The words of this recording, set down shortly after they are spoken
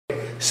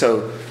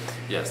So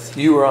Yes.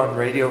 you were on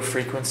radio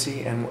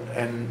frequency,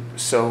 and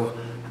so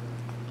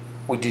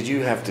did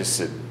you have to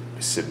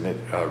submit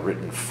a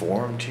written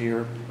form to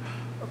your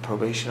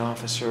probation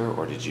officer,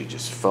 or did you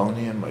just phone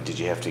him, or did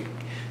you have to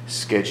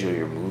schedule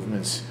your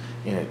movements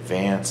in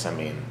advance? I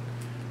mean,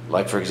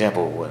 like for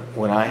example,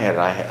 when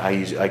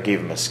I gave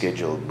him a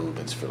schedule of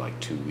movements for like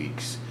 2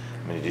 weeks.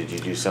 I mean, did you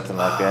do something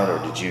like that, or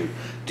did you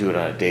do it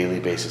on a daily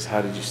basis?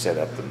 How did you set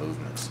up the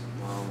movements?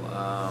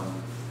 Well,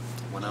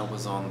 when I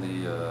was on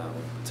the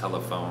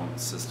telephone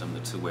system, the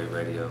two-way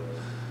radio,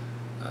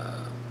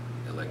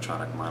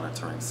 electronic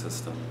monitoring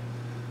system,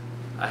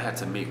 I had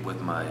to meet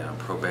with my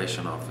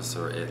probation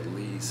officer at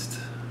least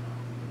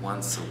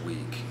once a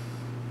week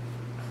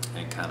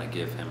and kind of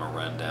give him a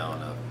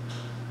rundown of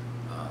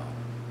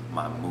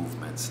my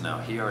movements. Now,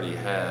 he already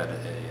had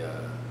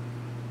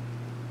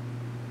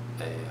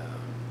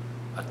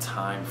a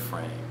time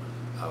frame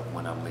of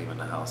when I'm leaving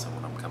the house and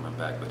when I'm coming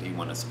back, but he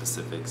wanted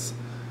specifics.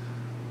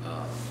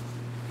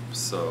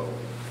 So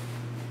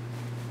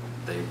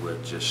they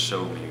would just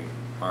show me,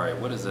 all right,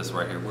 what is this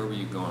right here? Where were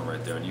you going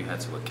right there? And you had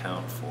to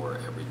account for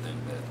everything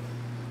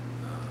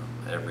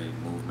that, every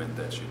movement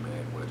that you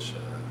made, which,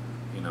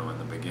 you know, in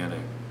the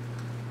beginning,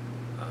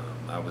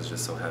 I was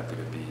just so happy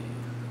to be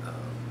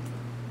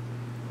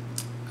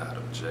out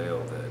of jail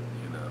that,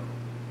 you know,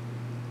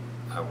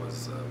 I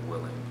was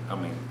willing. I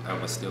mean, I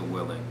was still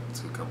willing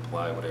to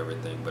comply with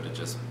everything, but it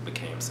just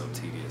became so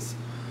tedious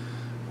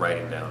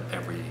writing down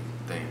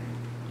everything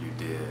you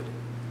did,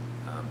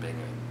 being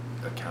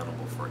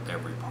accountable for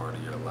every part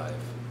of your life.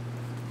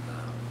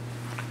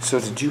 So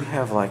did you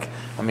have like,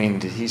 I mean,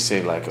 did he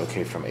say like,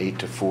 okay, from 8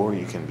 to 4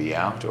 you can be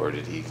out, or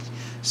did he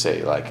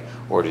say like,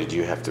 or did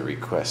you have to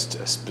request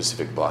a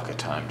specific block of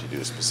time to do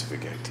a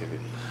specific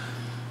activity?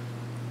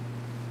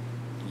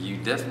 You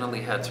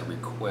definitely had to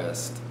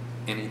request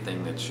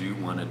anything that you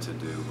wanted to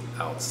do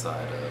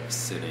outside of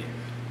sitting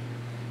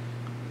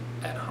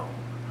at home.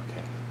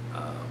 Okay.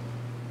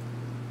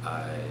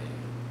 I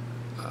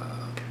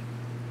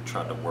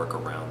tried to work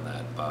around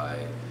that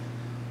by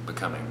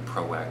becoming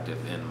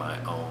proactive in my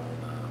own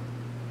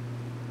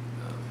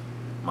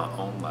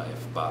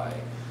life. By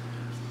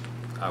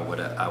I would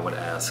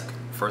ask,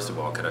 first of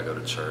all, could I go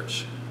to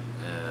church,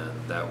 and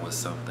that was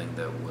something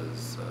that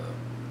was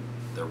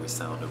that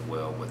resounded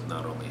well with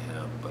not only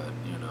him but,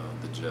 you know,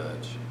 the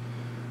judge.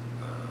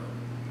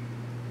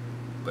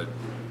 But,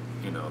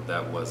 you know,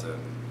 that wasn't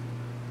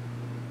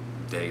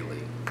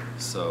daily.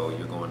 So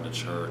you're going to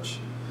church,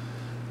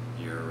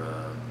 you're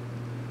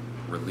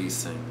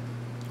releasing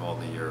all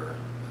of your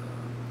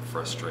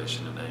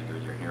frustration and anger,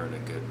 you're hearing a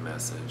good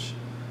message,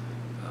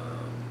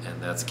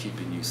 and that's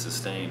keeping you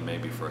sustained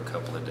maybe for a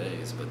couple of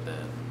days, but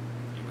then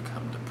you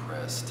become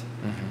depressed.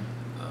 Mm-hmm.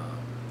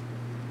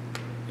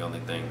 The only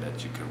thing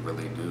that you can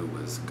really do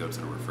is go to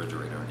the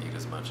refrigerator and eat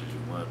as much as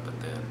you want, but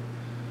then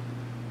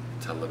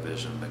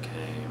television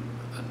became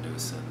a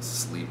nuisance,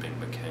 sleeping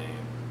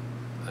became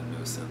a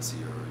nuisance,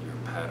 your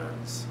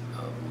patterns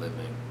of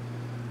living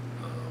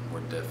were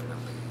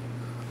definitely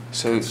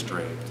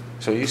constrained.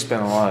 So you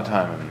spent a lot of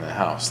time in the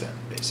house then,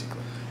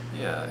 basically.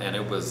 Yeah, and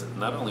it was,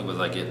 not only was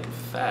I getting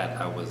fat,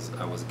 I was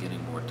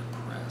getting more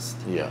depressed.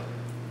 Yeah.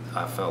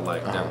 I felt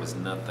like there was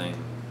nothing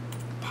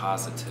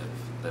positive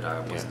that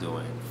I was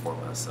doing for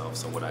myself.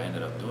 So what I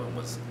ended up doing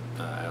was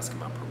asking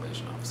my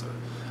probation officer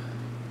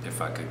if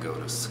I could go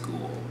to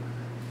school.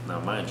 Now,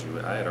 mind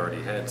you, I had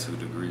already had 2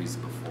 degrees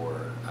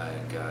before I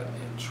got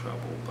in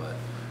trouble, but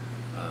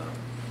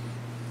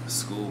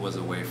school was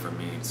a way for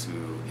me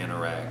to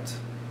interact,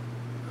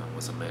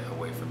 was a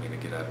way for me to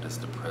get out of this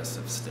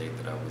depressive state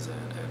that I was in,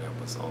 and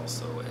it was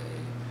also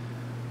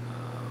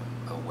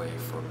a way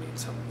for me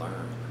to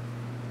learn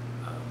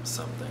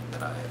something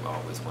that I have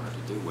always wanted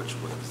to do, which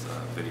was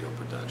video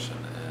production.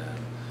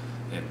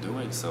 And in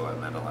doing so, I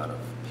met a lot of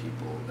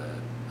people that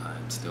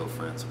I'm still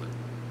friends with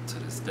to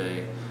this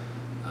day.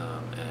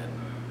 And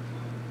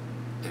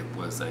it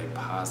was a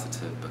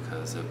positive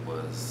because it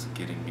was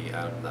getting me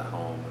out of the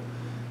home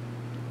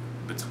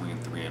between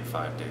 3 and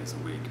 5 days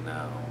a week.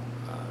 Now,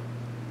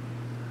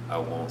 I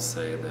won't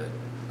say that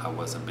I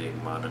wasn't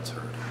being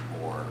monitored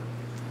or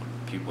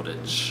people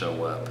didn't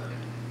show up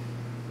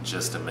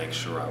just to make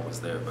sure I was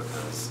there,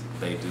 because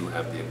they do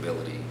have the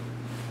ability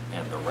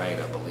and the right,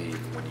 I believe,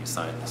 when you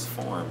sign this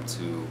form,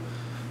 to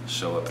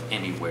show up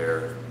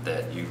anywhere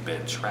that you've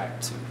been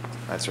tracked to.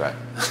 That's right.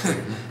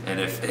 And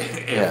if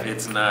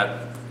it's not,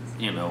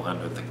 you know,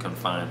 under the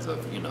confines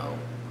of, you know,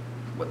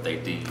 what they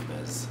deem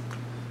as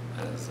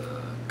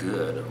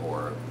good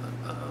or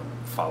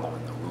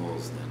following the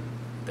rules, then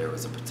there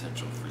is a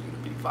potential for you to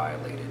be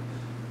violated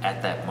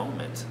at that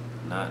moment,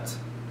 not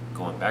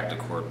going back to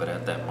court, but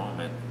at that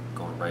moment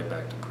going right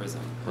back to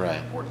prison,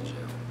 right, or to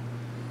jail.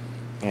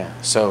 Yeah.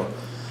 So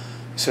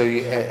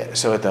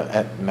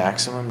at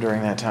maximum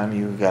during that time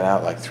you got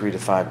out like 3 to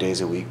 5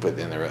 days a week, but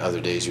then there were other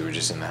days you were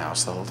just in the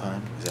house the whole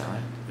time. Is that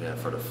right? Yeah,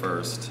 for the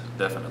first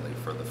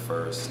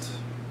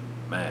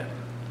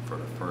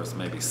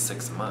maybe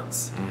 6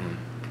 months. Mm-hmm.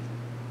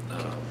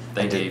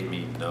 They gave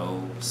me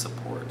no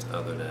support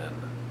other than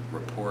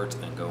report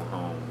and go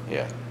home.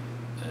 Yeah.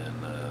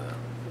 And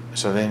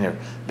So they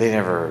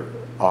never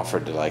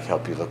offered to like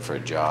help you look for a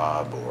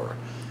job or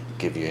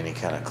give you any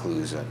kind of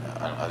clues on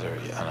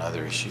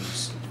other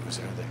issues. Was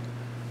there anything?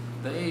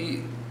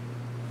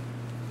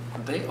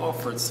 they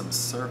offered some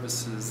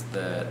services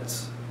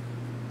that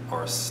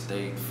are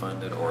state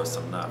funded or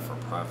some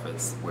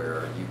not-for-profits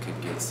where you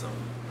could get some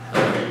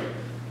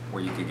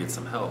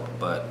help,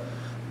 but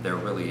there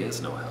really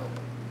is no help.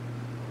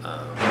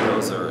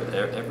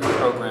 Every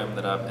program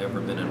that I've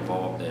ever been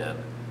involved in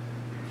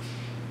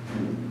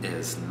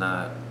is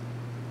not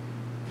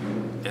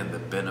in the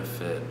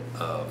benefit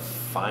of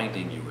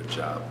finding you a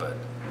job,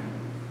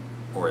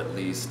 or at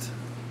least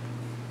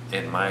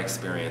in my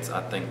experience,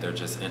 I think they're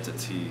just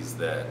entities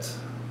that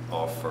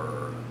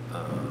offer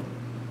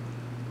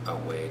a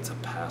way to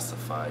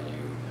pacify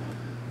you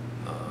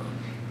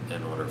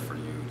in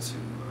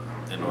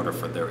order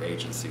for their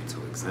agency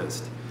to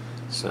exist.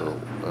 So,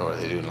 what are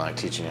they doing? Like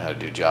teaching you how to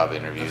do job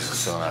interviews and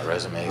filling out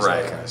resumes,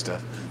 right. that kind of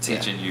stuff.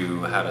 Teaching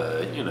you how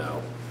to,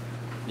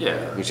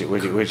 yeah. Which you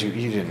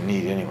didn't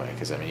need anyway,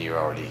 because I mean you're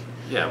already.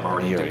 Yeah, I'm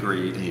already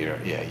degreed. You're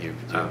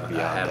beyond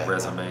I had that.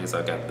 resumes.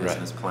 I got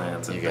business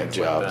plans and you got things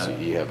jobs. like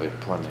that. You have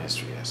employment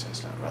history. Yes,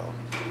 that's not relevant.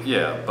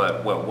 Yeah,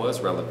 but what was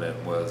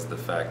relevant was the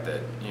fact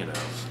that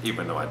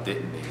even though I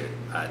didn't need it,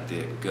 I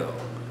did go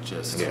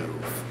just to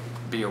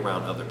be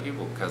around other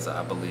people, because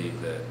I believe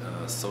that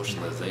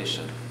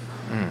socialization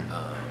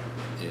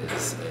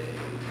is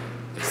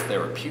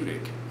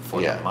therapeutic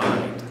for the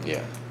mind.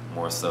 Yeah.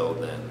 More so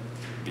than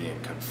being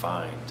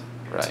confined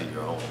to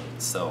your own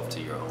self, to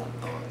your own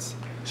thoughts.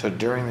 So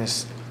during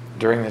this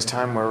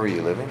time, where were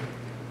you living?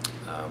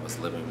 I was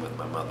living with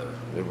my mother.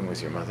 Living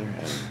with your mother, and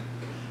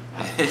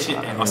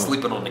I was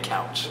sleeping on the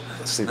couch.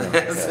 Sleeping on the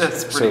couch.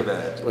 That's pretty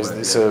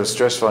bad. So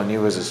stressful on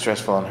you? Was it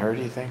stressful on her?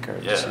 Do you think, or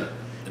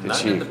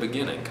not in the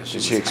beginning?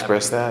 Did she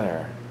express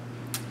that,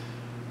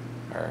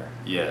 or?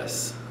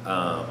 Yes.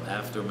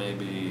 After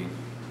maybe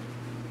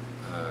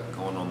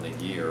going on the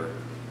year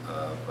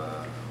of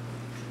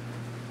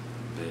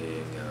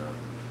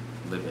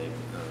living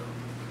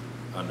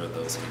under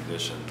those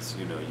conditions,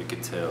 you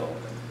could tell.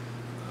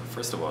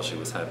 First of all, she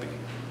was happy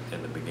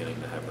in the beginning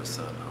to have her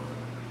son home,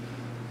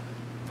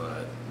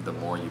 but the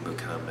more you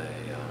become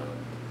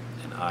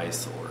an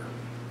eyesore,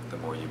 the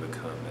more you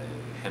become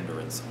a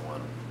hindrance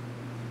on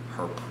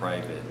her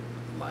private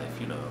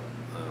life.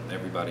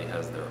 Everybody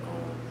has their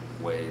own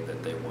way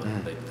that they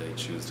want, they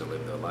choose to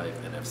live their life,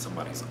 and if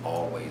somebody's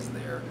always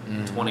there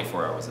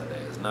 24 hours a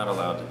day, is not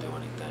allowed to do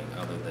anything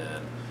other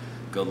than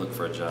go look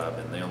for a job,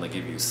 and they only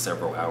give you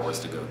several hours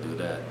to go do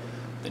that,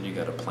 then you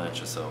got to plant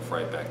yourself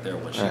right back there.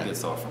 When she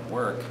gets off from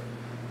work,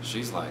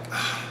 she's like,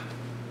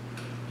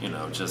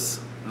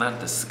 just not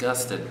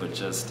disgusted, but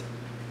just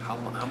how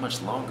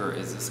much longer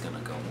is this going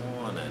to go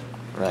on, and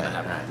I'm going to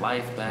have my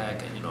life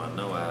back, and I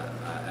know I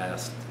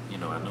asked, I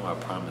know I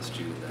promised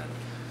you that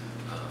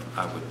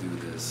I would do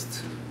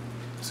this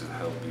to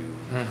help you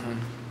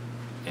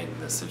in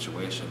this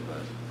situation,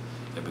 but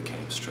it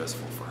became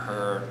stressful for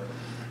her.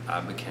 I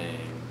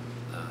became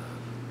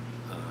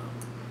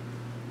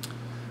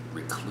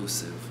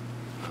reclusive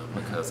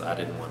because I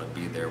didn't want to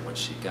be there when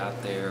she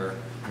got there,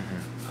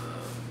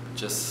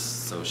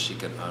 just so she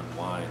could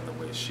unwind the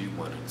way she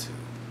wanted to.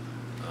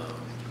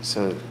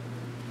 So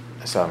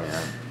I mean,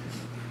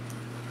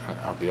 I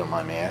hope you don't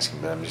mind me asking,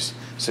 but I'm just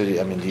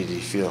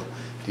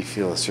do you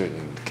feel a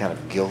certain kind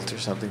of guilt or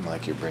something,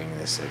 like you're bringing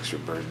this extra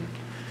burden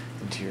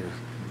into your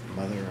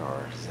mother,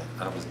 or is that?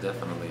 I was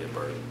definitely a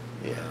burden.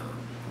 Yeah.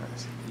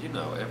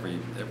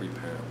 Every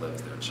parent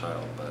loves their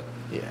child, but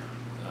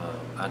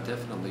I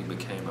definitely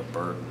became a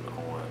burden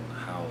on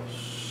how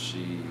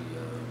she.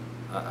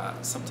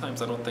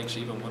 Sometimes I don't think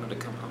she even wanted to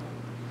come home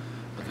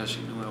because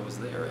she knew I was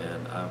there,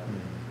 and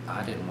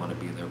I didn't want to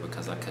be there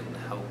because I couldn't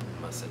help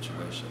my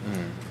situation.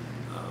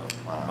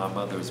 My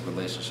mother's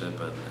relationship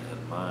and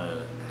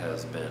mine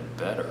has been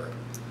better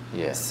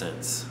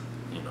since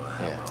I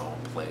have my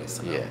own place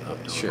and I'm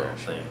doing my own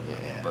thing.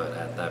 But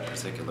at that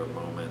particular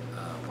moment,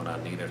 when I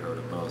needed her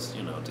the most,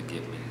 to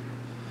get me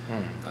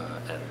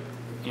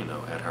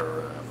at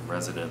her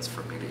residence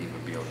for me to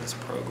even be on this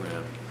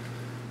program,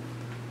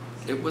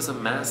 it was a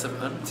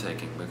massive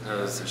undertaking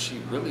because she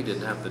really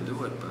didn't have to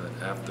do it. But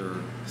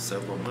after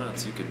several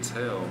months, you could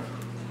tell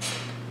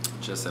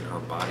just in her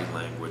body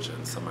language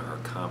and some of her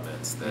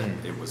comments that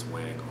it was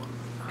weighing on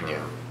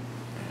her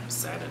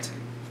sanity.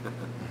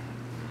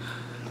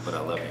 But I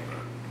love you,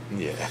 man.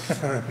 Yeah,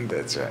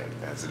 that's right.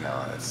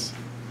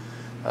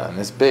 And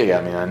it's big.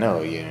 I mean, I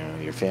know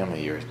your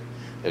family.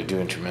 They're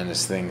doing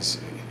tremendous things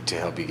to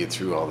help you get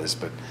through all this,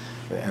 but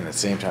at the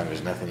same time,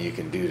 there's nothing you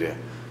can do to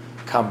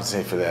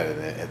compensate for that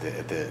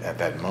at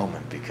that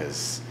moment,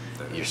 because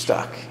you're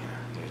stuck.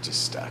 You're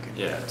just stuck.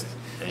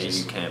 And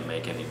you can't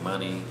make any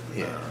money.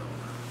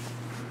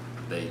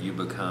 That you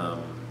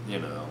become,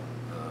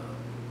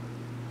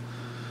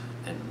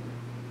 and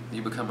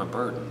you become a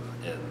burden.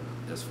 And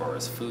as far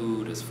as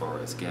food, as far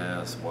as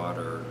gas,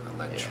 water,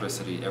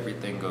 electricity,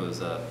 everything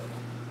goes up.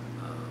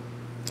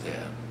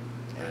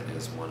 That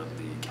is one of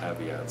the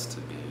caveats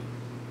to being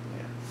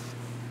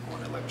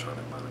on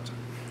electronic monitoring.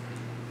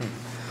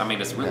 I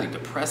mean, it's really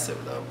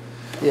depressive, though.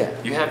 Yeah.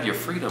 You have your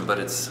freedom, but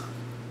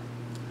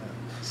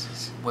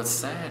what's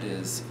sad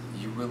is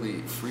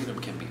freedom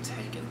can be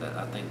taken.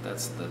 I think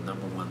that's the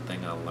number one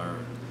thing I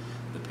learned.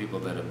 The people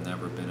that have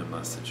never been in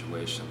my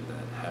situation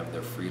that have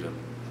their freedom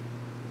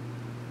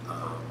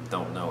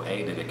don't know,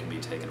 A, that it can be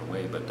taken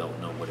away, but don't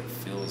know what it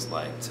feels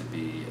like to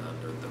be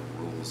under the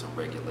rules and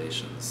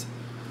regulations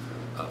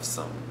of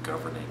some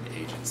governing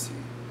agency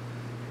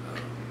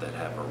that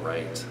have a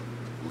right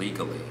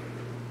legally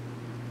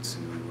to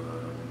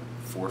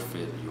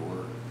forfeit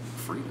your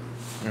freedom.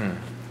 Mm.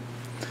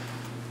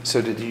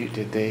 So did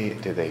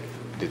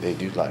they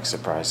do like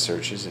surprise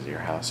searches at your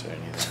house or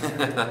anything?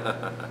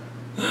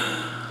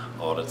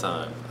 All the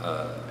time.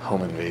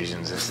 Home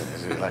invasions,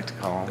 as we like to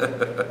call them.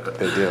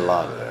 They did a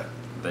lot of that.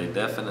 They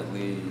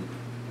definitely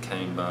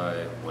came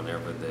by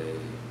whenever they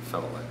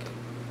felt like it.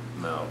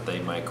 Now, they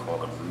might call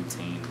them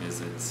routine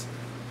visits.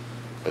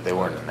 But they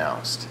weren't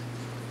announced.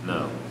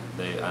 No,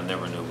 I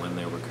never knew when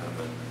they were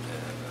coming,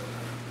 and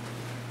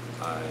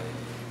I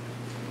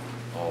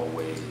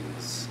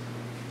always,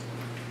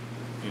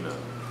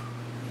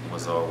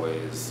 was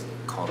always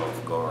caught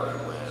off guard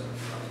when,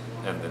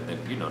 and then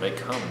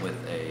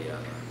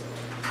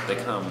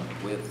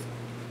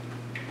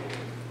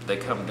they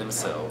come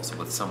themselves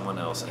with someone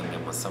else, and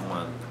then with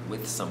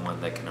someone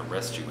that can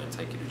arrest you and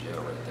take you to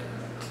jail right there.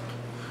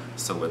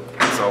 So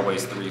it's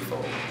always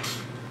threefold.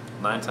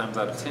 9 times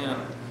out of 10,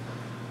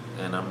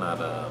 and I'm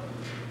not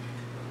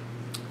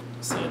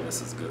saying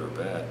this is good or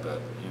bad,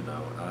 but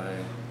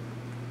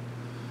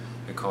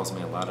it caused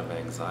me a lot of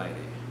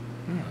anxiety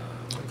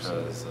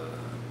because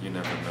you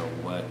never know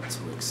what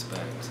to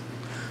expect.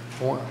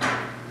 Well,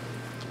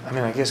 I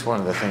mean, I guess one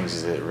of the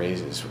things that it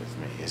raises with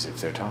me is if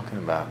they're talking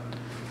about,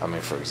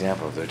 for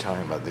example, if they're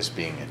talking about this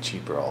being a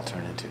cheaper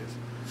alternative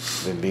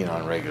than being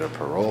on regular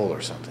parole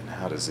or something,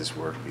 how does this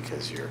work?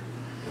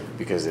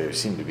 Because they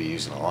seem to be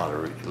using a lot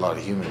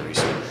of human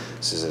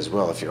resources as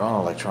well. If you're on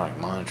electronic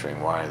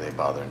monitoring, why are they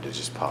bothering to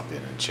just pop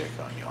in and check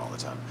on you all the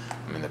time?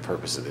 I mean, the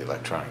purpose of the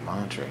electronic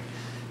monitoring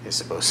is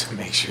supposed to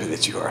make sure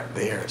that you are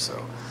there.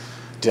 So,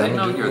 they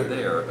know you're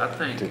there. I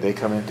think. Did they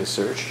come in to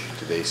search?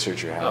 Did they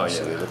search your house? Oh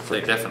yeah, Did they look for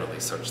they definitely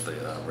searched the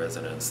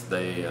residence.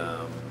 They,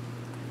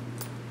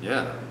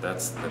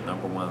 that's the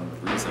number one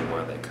reason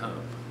why they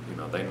come.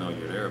 They know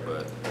you're there,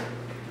 but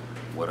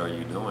what are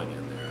you doing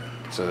in there?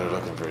 So they're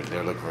looking for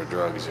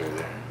drugs or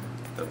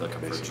They're looking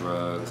for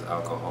drugs,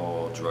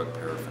 alcohol, drug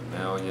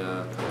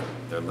paraphernalia.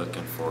 They're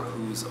looking for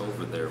who's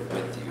over there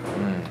with you.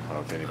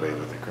 Well, if anybody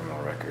with a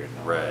criminal record.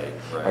 Right,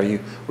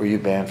 right. Were you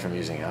banned from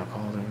using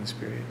alcohol during this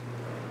period?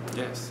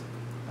 Yes.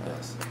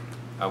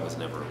 I was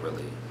never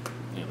really,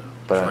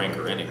 But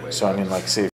drinker anyway. So say